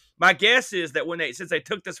 probably. My guess is that since they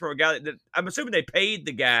took this from a guy that I'm assuming they paid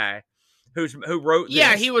the guy who wrote this.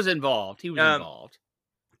 Yeah, he was involved. He was involved.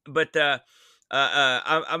 But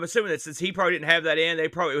I'm assuming that since he probably didn't have that in,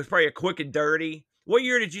 it was probably a quick and dirty. What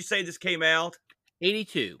year did you say this came out?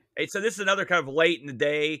 82. Hey, so this is another kind of late in the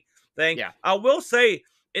day thing. Yeah. I will say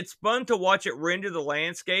it's fun to watch it render the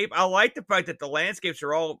landscape. I like the fact that the landscapes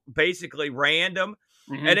are all basically random,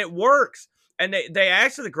 and it works. And they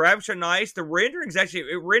actually, the graphics are nice. The rendering's actually,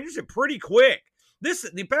 it renders it pretty quick.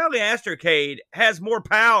 The Bally Astrocade has more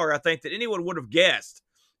power, I think, than anyone would have guessed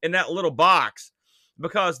in that little box,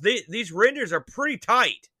 because these renders are pretty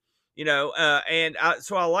tight, so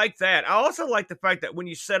I like that. I also like the fact that when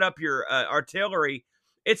you set up your artillery,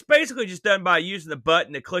 it's basically just done by using the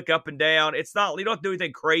button to click up and down. It's not, you don't do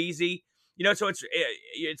anything crazy, so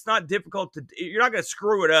it's not difficult you're not going to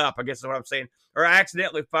screw it up, I guess is what I'm saying, or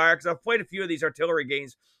accidentally fire, because I've played a few of these artillery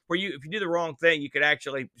games where if you do the wrong thing, you could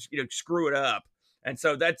actually, screw it up. And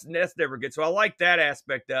so that's never good. So I like that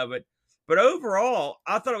aspect of it. But overall,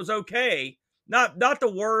 I thought it was okay. Not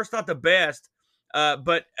the worst, not the best,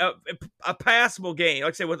 but a passable game.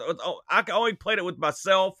 Like I said, I only played it with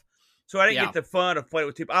myself, so I didn't get the fun of playing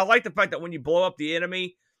with people. I like the fact that when you blow up the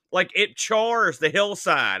enemy, like it chars the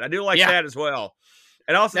hillside. I do like that as well.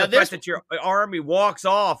 And also the fact that your army walks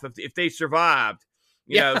off if they survived.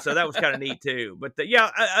 So that was kind of neat too. But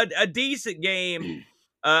a decent game.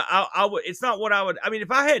 I would. It's not what I would. I mean,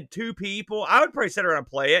 if I had two people, I would probably sit around and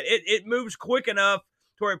play it. It moves quick enough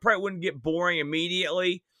to where it probably wouldn't get boring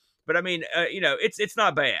immediately. But I mean, it's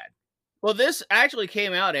not bad. Well, this actually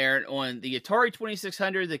came out, Aaron, on the Atari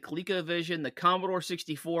 2600, the ColecoVision, the Commodore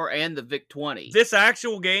 64, and the VIC-20. This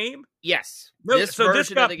actual game? Yes. No, this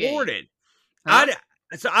got ported. Huh?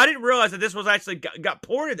 I didn't realize that this was actually got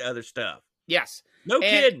ported to other stuff. Yes. No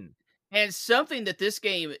kidding. And something that this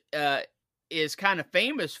game is kind of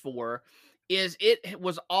famous for is it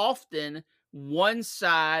was often one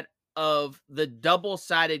side of the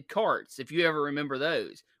double-sided carts, if you ever remember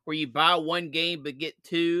those, where you buy one game but get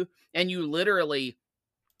two, and you literally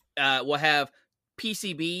will have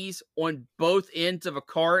PCBs on both ends of a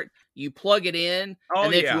cart. You plug it in,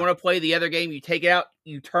 and then if you want to play the other game, you take it out,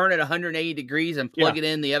 you turn it 180 degrees and plug it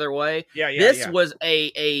in the other way. This was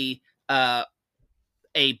a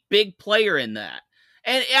big player in that.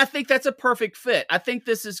 And I think that's a perfect fit. I think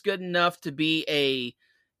this is good enough to be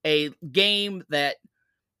a game that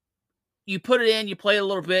you put it in, you play a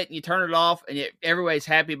little bit, and you turn it off, and everybody's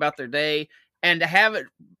happy about their day. And to have it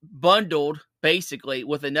bundled, basically,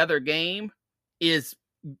 with another game is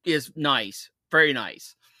nice. Very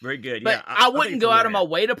nice. Very good. But I wouldn't go out of my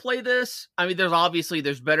way to play this. I mean,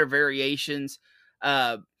 there's better variations.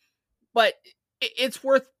 But it's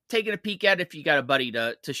worth taking a peek at if you got a buddy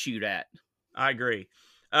to shoot at. I agree.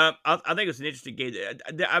 I think it's an interesting game.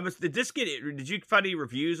 Did you find any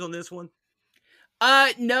reviews on this one?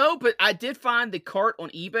 No, but I did find the cart on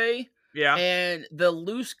eBay. Yeah. And the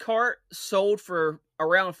loose cart sold for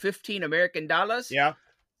around $15 American. Yeah.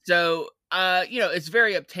 So, it's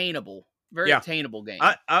very obtainable. Very obtainable game.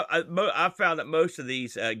 I found that most of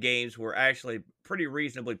these games were actually pretty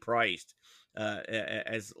reasonably priced for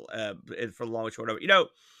the long and short of it.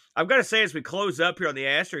 I've got to say, as we close up here on the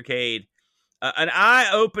Astrocade, an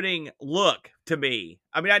eye-opening look to me.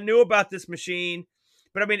 I mean, I knew about this machine,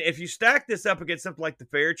 but I mean, if you stack this up against something like the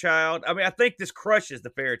Fairchild, I mean, I think this crushes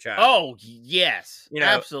the Fairchild. Oh yes,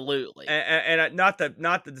 absolutely. And not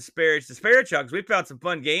to disparage the Fairchild, because we found some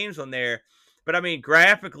fun games on there, but I mean,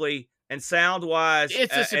 graphically and sound wise,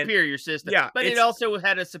 it's a superior system. Yeah, but it also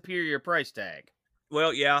had a superior price tag.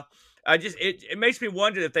 Well, yeah, it makes me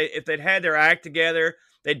wonder if they'd had their act together,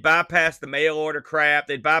 they'd bypass the mail order crap,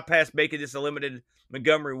 they'd bypass making this a limited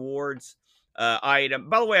Montgomery Ward's item.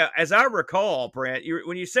 By the way, as I recall, Brent,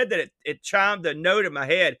 when you said that it chimed a note in my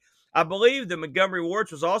head, I believe the Montgomery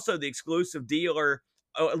Ward's was also the exclusive dealer,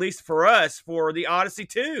 at least for us, for the Odyssey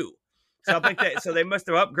 2. So I think so they must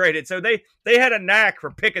have upgraded. So they had a knack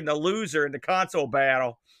for picking the loser in the console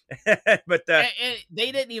battle. But and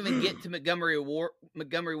they didn't even get to Montgomery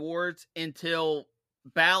Ward's until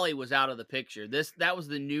Bally was out of the picture. That was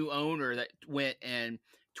the new owner that went and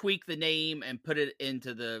tweak the name and put it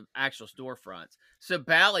into the actual storefronts. So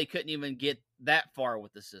Bally couldn't even get that far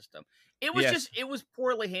with the system. It was it was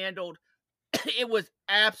poorly handled. It was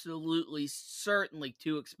absolutely certainly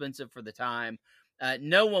too expensive for the time.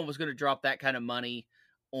 No one was going to drop that kind of money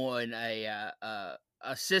on a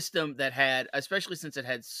system that had, especially since it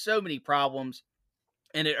had so many problems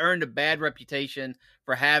and it earned a bad reputation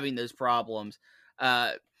for having those problems.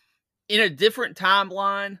 In a different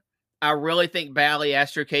timeline, I really think Bally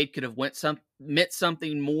Astrocade could have meant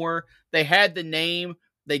something more. They had the name.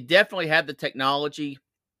 They definitely had the technology.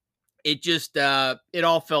 it just it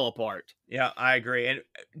all fell apart. Yeah, I agree. And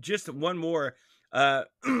just one more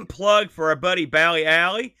plug for our buddy Bally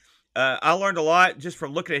Alley. I learned a lot just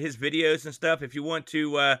from looking at his videos and stuff. If you want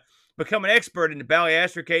to become an expert in the Bally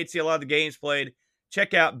Astrocade, see a lot of the games played,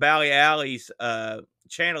 check out Bally Alley's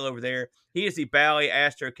channel over there. He is the Bally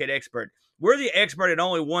Astrocade expert. We're the expert in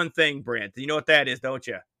only one thing, Brent. You know what that is, don't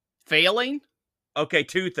you? Failing? Okay,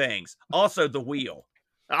 two things. Also the wheel.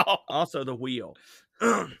 Oh. Also the wheel.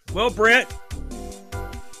 Well, Brent,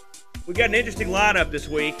 we got an interesting lineup this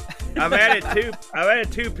week. I've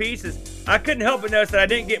added two pieces. I couldn't help but notice that I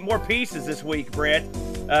didn't get more pieces this week, Brent.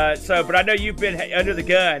 But I know you've been under the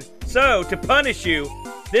gun. So to punish you,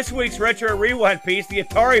 this week's Retro Rewind piece, the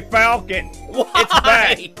Atari Falcon. Why? It's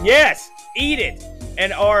back. Yes, eat it.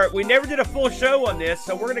 And we never did a full show on this,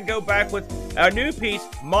 so we're going to go back with our new piece,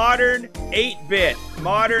 Modern 8-Bit.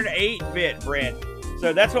 Modern 8-Bit, Brent.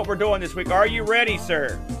 So that's what we're doing this week. Are you ready,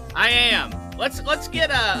 sir? I am. Let's get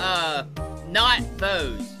not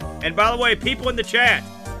those. And by the way, people in the chat,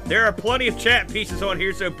 there are plenty of chat pieces on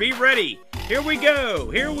here, so be ready. Here we go.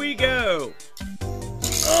 Here we go.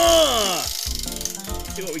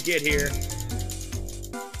 See what we get here.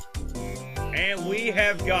 And we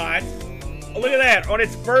have got, look at that, on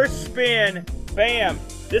its first spin, bam.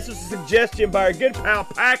 This is a suggestion by our good pal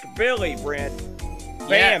Pack Billy, Brent.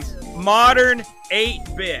 Bam. Yes. Modern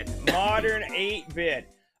 8-Bit. Modern 8-Bit.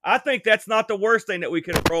 I think that's not the worst thing that we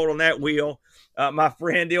could have rolled on that wheel, my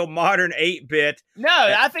friend. The old Modern 8-Bit. No,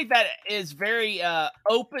 I think that is very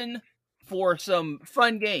open for some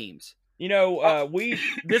fun games. You know,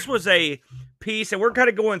 this was a piece, and we're kind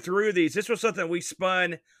of going through these. This was something we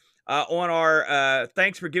spun on our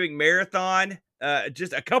Thanks for Giving Marathon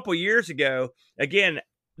just a couple years ago. Again,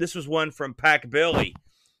 this was one from Pack Billy.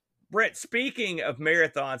 Brett, speaking of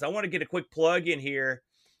marathons, I want to get a quick plug in here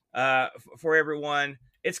for everyone.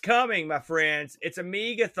 It's coming, my friends. It's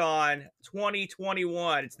Amigathon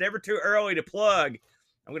 2021. It's never too early to plug.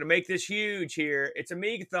 I'm going to make this huge here. It's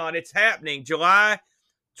Amigathon. It's happening July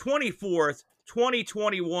 24th,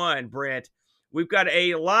 2021, Brent. We've got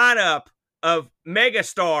a lineup of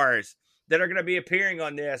megastars that are going to be appearing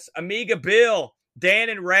on this. Amiga Bill, Dan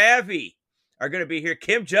and Ravi are going to be here.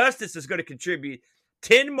 Kim Justice is going to contribute.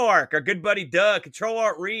 Tin Mark, our good buddy Doug, Control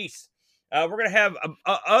Art Reese. We're going to have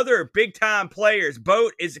other big-time players.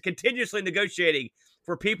 Boat is continuously negotiating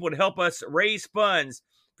for people to help us raise funds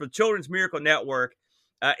for the Children's Miracle Network.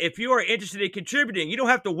 If you are interested in contributing, you don't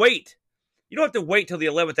have to wait. You don't have to wait till the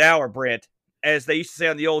 11th hour, Brent, as they used to say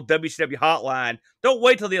on the old WCW hotline. Don't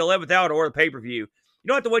wait till the 11th hour to order the pay-per-view. You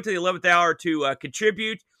don't have to wait till the 11th hour to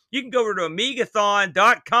contribute. You can go over to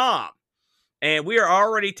Amigathon.com. And we are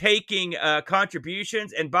already taking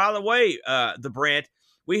contributions. And by the way, the Brent,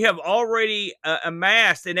 we have already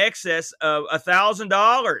amassed in excess of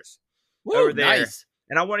 $1,000 over there. Nice.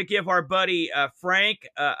 And I want to give our buddy Frank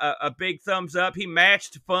a big thumbs up. He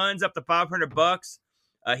matched funds up to $500.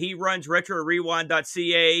 He runs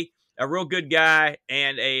RetroRewind.ca, a real good guy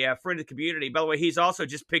and a friend of the community. By the way, he's also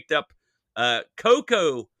just picked up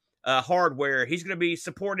Coco hardware. He's going to be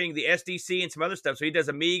supporting the SDC and some other stuff. So he does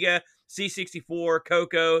Amiga, C64,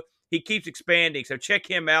 Coco. He keeps expanding. So check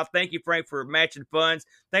him out. Thank you, Frank, for matching funds.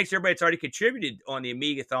 Thanks to everybody that's already contributed on the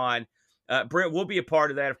Amigathon. Brent will be a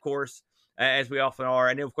part of that, of course, as we often are.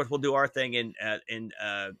 And then, of course, we'll do our thing in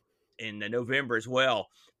November as well.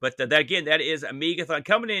 But that is Amigathon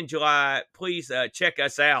coming in July. Please check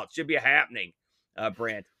us out. Should be a happening,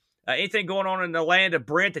 Brent. Anything going on in the land of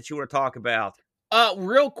Brent that you want to talk about?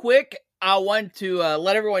 Real quick, I want to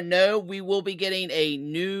let everyone know we will be getting a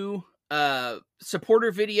new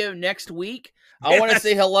supporter video next week. I want to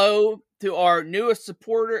say hello to our newest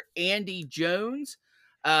supporter, Andy Jones.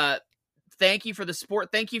 Thank you for the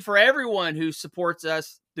support. Thank you for everyone who supports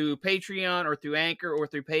us through Patreon or through Anchor or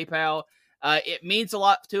through PayPal. It means a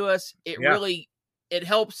lot to us. It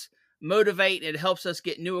helps motivate. It helps us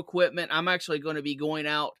get new equipment. I'm actually going to be going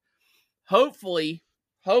out, hopefully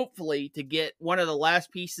to get one of the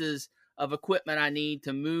last pieces of equipment I need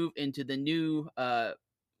to move into the new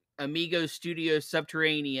Amigo Studio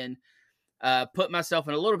Subterranean, put myself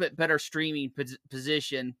in a little bit better streaming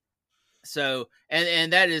position. So,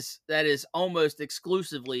 and that is almost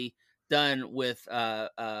exclusively done with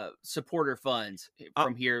supporter funds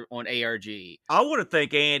from here on ARG. I want to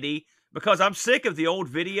thank Andy because I'm sick of the old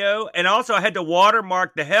video, and also I had to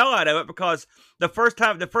watermark the hell out of it because the first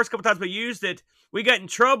couple times we used it, we got in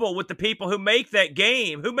trouble with the people who make that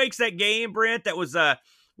game. Who makes that game, Brent? That was that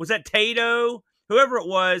Tato? Whoever it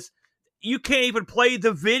was. You can't even play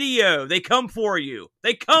the video. They come for you.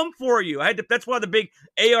 That's why the big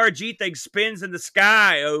ARG thing spins in the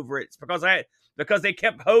sky over it. It's because because they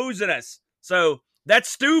kept hosing us. So that's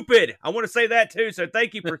stupid. I want to say that too. So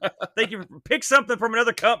thank you for pick something from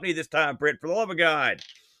another company this time, Brent, for the love of God.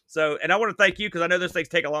 So, and I want to thank you because I know those things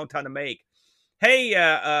take a long time to make.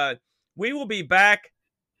 Hey, we will be back,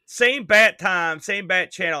 same bat time, same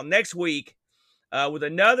bat channel next week with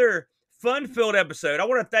another fun-filled episode. I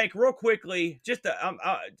want to thank real quickly, I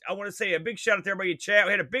want to say a big shout out to everybody in chat.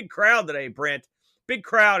 We had a big crowd today, Brent. Big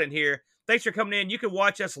crowd in here. Thanks for coming in. You can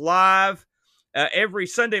watch us live every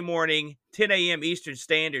Sunday morning, 10 a.m. Eastern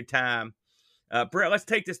Standard Time. Brent, let's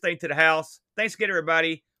take this thing to the house. Thanks again,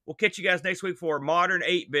 everybody. We'll catch you guys next week for Modern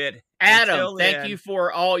 8-Bit. Adam, thank you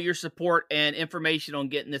for all your support and information on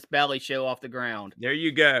getting this Bally show off the ground. There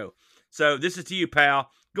you go. So this is to you, pal.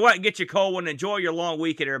 Go out and get your cold one. Enjoy your long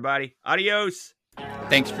weekend, everybody. Adios.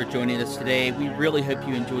 Thanks for joining us today. We really hope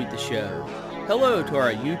you enjoyed the show. Hello to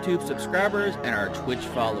our YouTube subscribers and our Twitch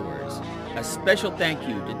followers. A special thank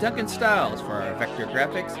you to Duncan Styles for our vector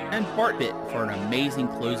graphics and BartBit for an amazing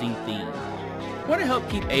closing theme. Want to help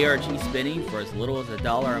keep ARG spinning for as little as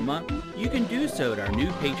 $1 a month? You can do so at our new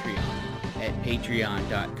Patreon at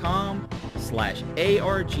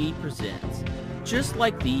patreon.com/ARGpresents. Just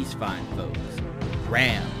like these fine folks.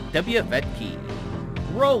 Ram, W. Vetke,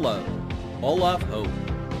 Rolo, Olaf Hope,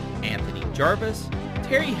 Anthony Jarvis,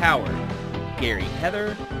 Terry Howard, Gary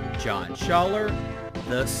Heather, John Schaller,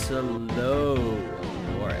 The Slow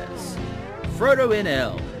Morris, Frodo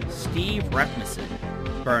NL, Steve Rasmussen,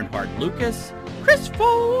 Bernhard Lucas, Chris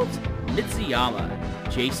Folds, Mitsuyama,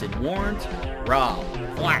 Jason Warnes, Rob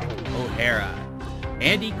Flack O'Hara,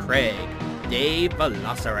 Andy Craig, Dave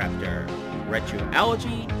Velociraptor,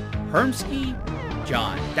 Retroalgy, Hermsky,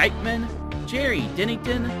 John Dykeman, Jerry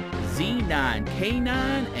Dennington, Z9K9,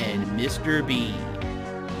 and Mr. B.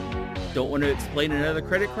 Don't want to explain another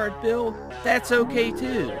credit card bill? That's okay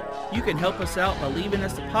too. You can help us out by leaving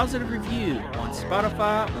us a positive review on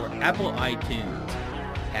Spotify or Apple iTunes.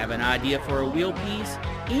 Have an idea for a wheel piece?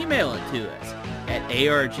 Email it to us at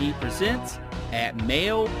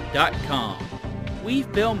argpresents@mail.com. We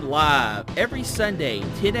film live every Sunday,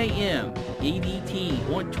 10 a.m. EDT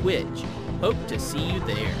on Twitch. Hope to see you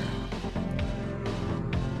there.